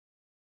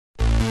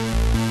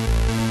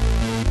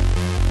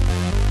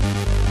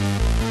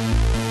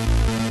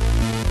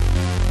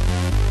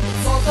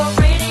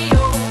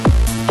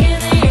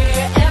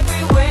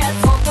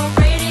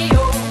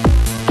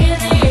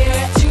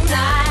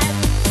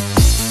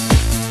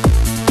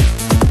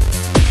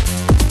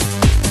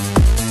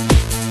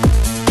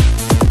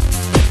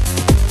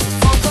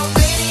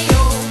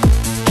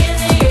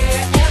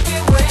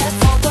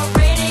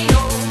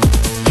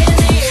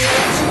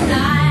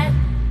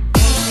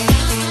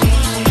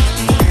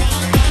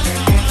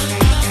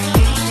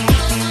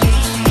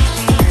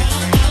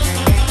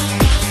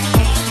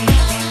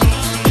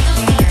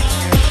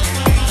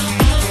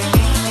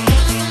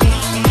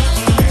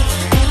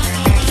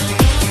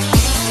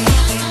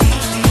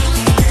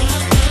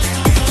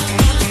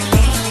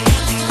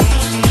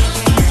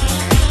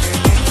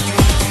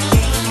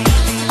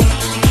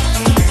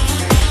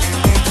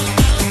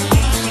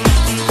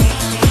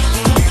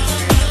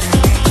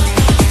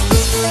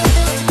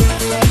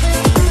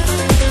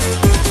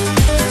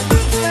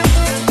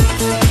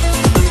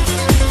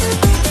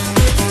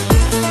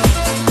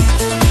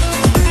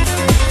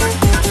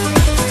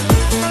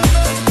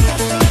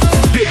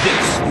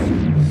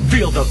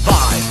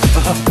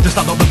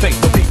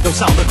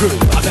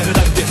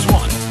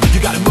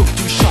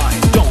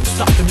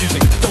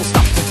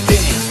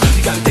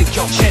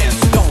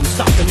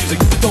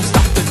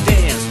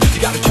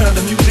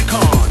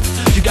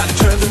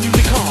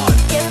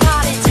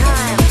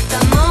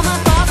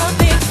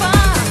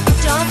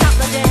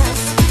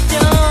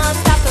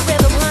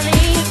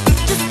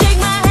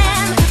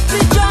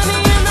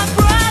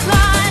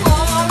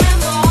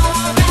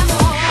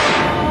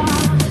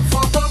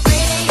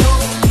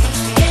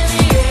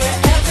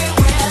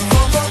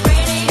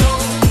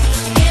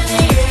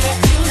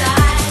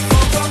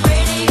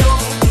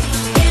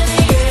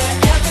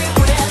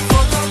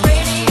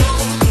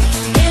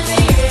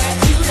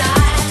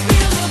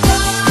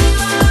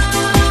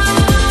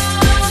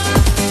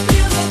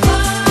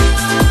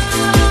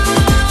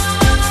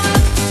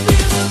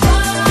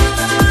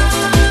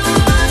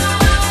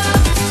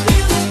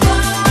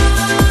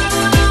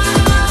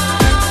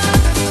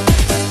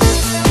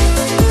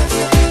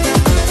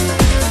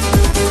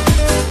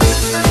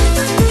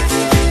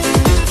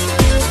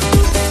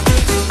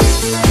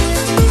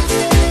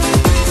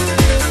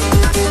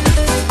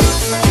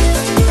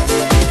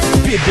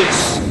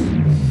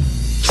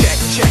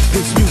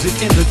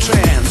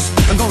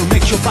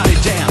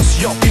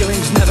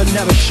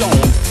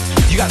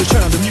gotta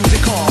turn the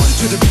music on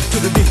to the beat, to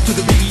the beat, to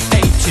the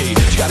B-E-A-T.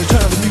 You gotta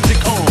turn the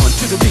music on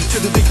to the beat, to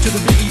the beat, to the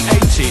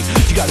B-E-A-T.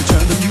 You gotta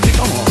turn the music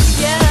on.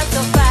 Yeah,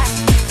 that's a fact.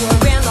 We're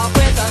in love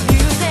with the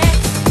music.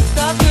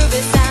 The groove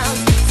it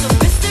sounds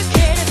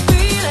sophisticated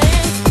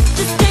feeling.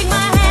 Just take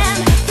my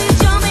hand,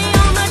 please join me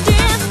on the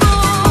dance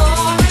floor.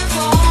 More and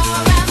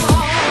more and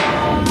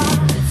more.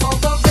 It's on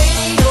the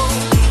radio,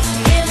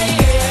 in the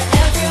air,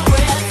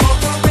 everywhere. It's on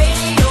the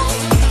radio,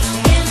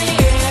 in the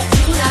air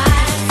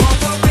tonight. It's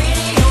on the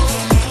radio,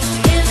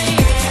 in the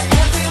air,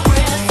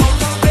 everywhere. It's on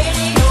the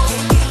radio,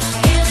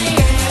 in the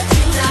air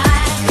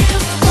tonight.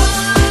 Feel the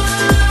buzz, feel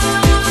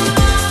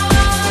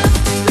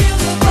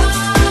the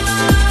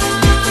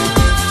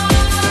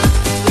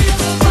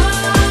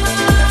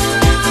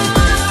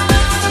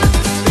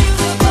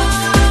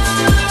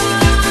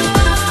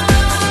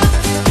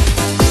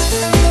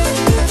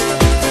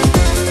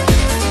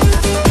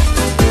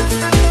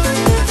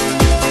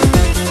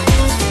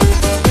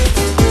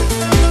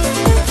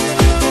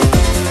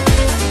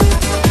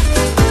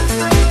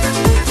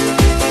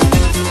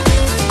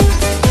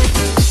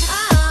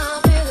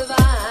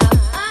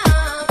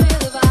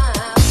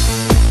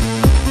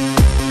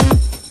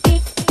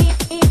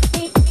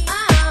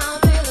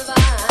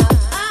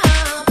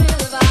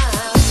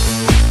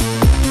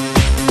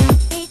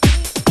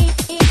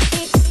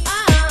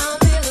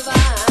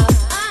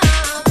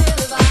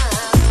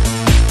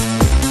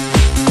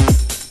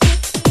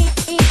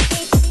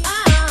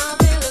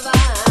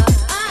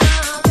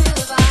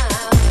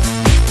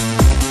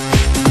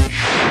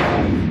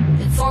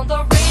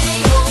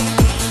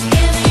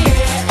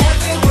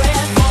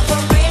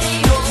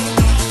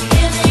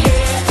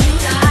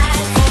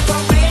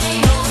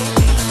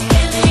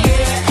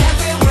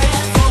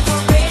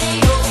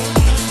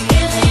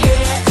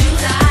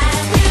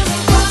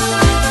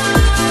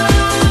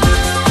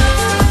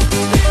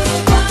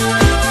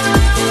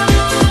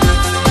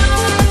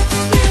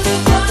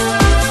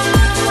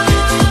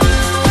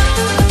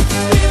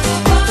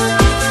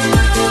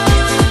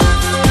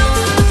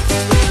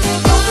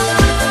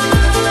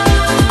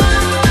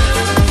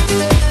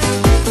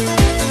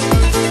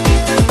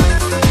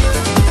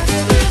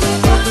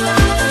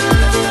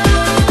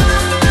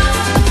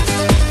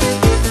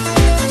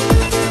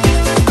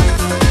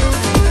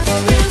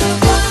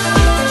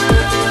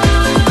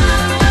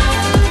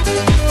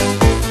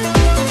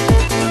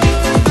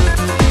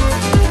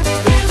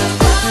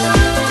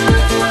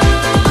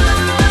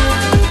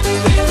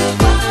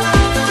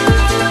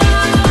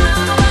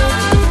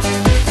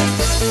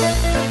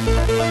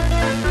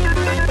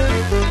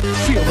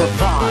Feel the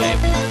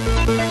vibe.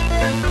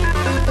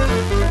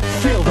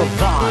 Feel the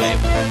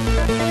vibe.